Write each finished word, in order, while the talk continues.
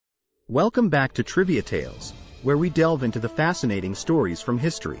Welcome back to Trivia Tales, where we delve into the fascinating stories from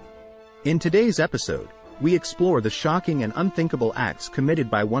history. In today's episode, we explore the shocking and unthinkable acts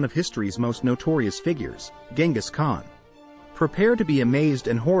committed by one of history's most notorious figures, Genghis Khan. Prepare to be amazed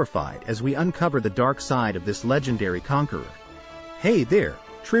and horrified as we uncover the dark side of this legendary conqueror. Hey there,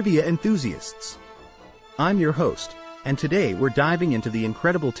 trivia enthusiasts! I'm your host, and today we're diving into the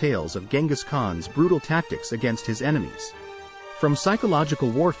incredible tales of Genghis Khan's brutal tactics against his enemies. From psychological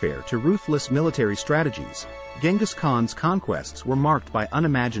warfare to ruthless military strategies, Genghis Khan's conquests were marked by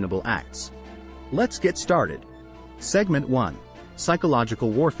unimaginable acts. Let's get started. Segment 1. Psychological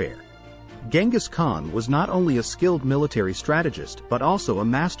Warfare. Genghis Khan was not only a skilled military strategist but also a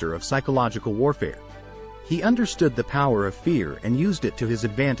master of psychological warfare. He understood the power of fear and used it to his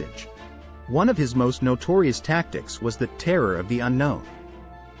advantage. One of his most notorious tactics was the terror of the unknown.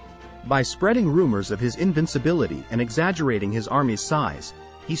 By spreading rumors of his invincibility and exaggerating his army's size,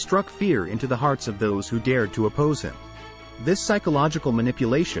 he struck fear into the hearts of those who dared to oppose him. This psychological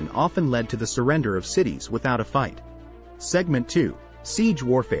manipulation often led to the surrender of cities without a fight. Segment 2. Siege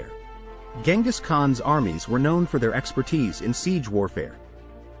Warfare. Genghis Khan's armies were known for their expertise in siege warfare.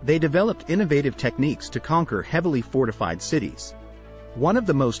 They developed innovative techniques to conquer heavily fortified cities. One of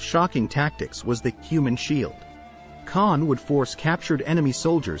the most shocking tactics was the human shield. Khan would force captured enemy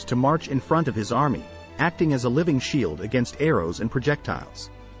soldiers to march in front of his army, acting as a living shield against arrows and projectiles.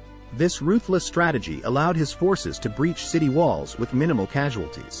 This ruthless strategy allowed his forces to breach city walls with minimal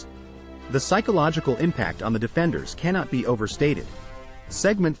casualties. The psychological impact on the defenders cannot be overstated.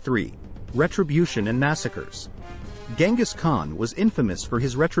 Segment 3. Retribution and Massacres. Genghis Khan was infamous for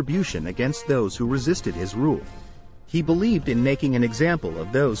his retribution against those who resisted his rule. He believed in making an example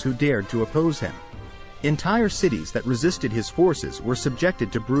of those who dared to oppose him. Entire cities that resisted his forces were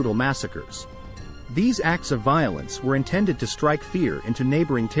subjected to brutal massacres. These acts of violence were intended to strike fear into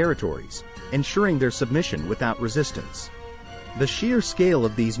neighboring territories, ensuring their submission without resistance. The sheer scale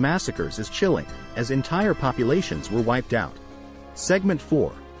of these massacres is chilling, as entire populations were wiped out. Segment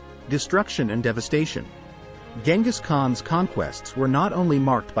 4. Destruction and Devastation. Genghis Khan's conquests were not only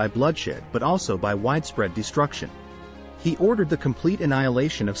marked by bloodshed but also by widespread destruction. He ordered the complete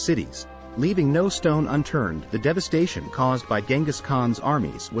annihilation of cities, leaving no stone unturned. The devastation caused by Genghis Khan's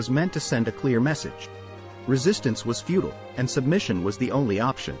armies was meant to send a clear message. Resistance was futile, and submission was the only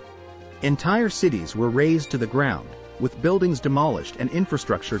option. Entire cities were razed to the ground, with buildings demolished and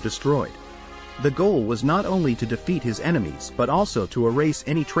infrastructure destroyed. The goal was not only to defeat his enemies but also to erase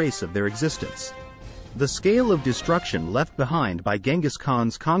any trace of their existence. The scale of destruction left behind by Genghis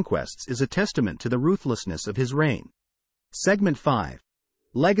Khan's conquests is a testament to the ruthlessness of his reign. Segment 5.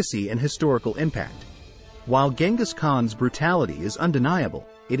 Legacy and Historical Impact. While Genghis Khan's brutality is undeniable,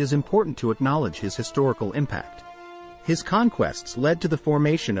 it is important to acknowledge his historical impact. His conquests led to the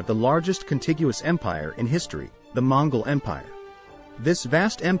formation of the largest contiguous empire in history, the Mongol Empire. This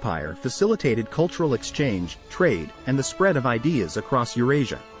vast empire facilitated cultural exchange, trade, and the spread of ideas across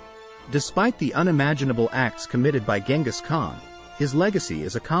Eurasia. Despite the unimaginable acts committed by Genghis Khan, his legacy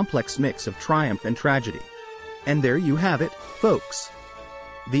is a complex mix of triumph and tragedy. And there you have it, folks.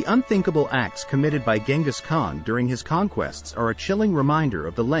 The unthinkable acts committed by Genghis Khan during his conquests are a chilling reminder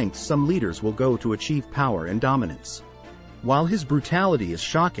of the lengths some leaders will go to achieve power and dominance. While his brutality is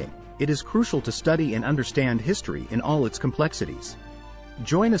shocking, it is crucial to study and understand history in all its complexities.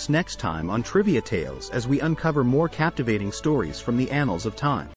 Join us next time on Trivia Tales as we uncover more captivating stories from the annals of time.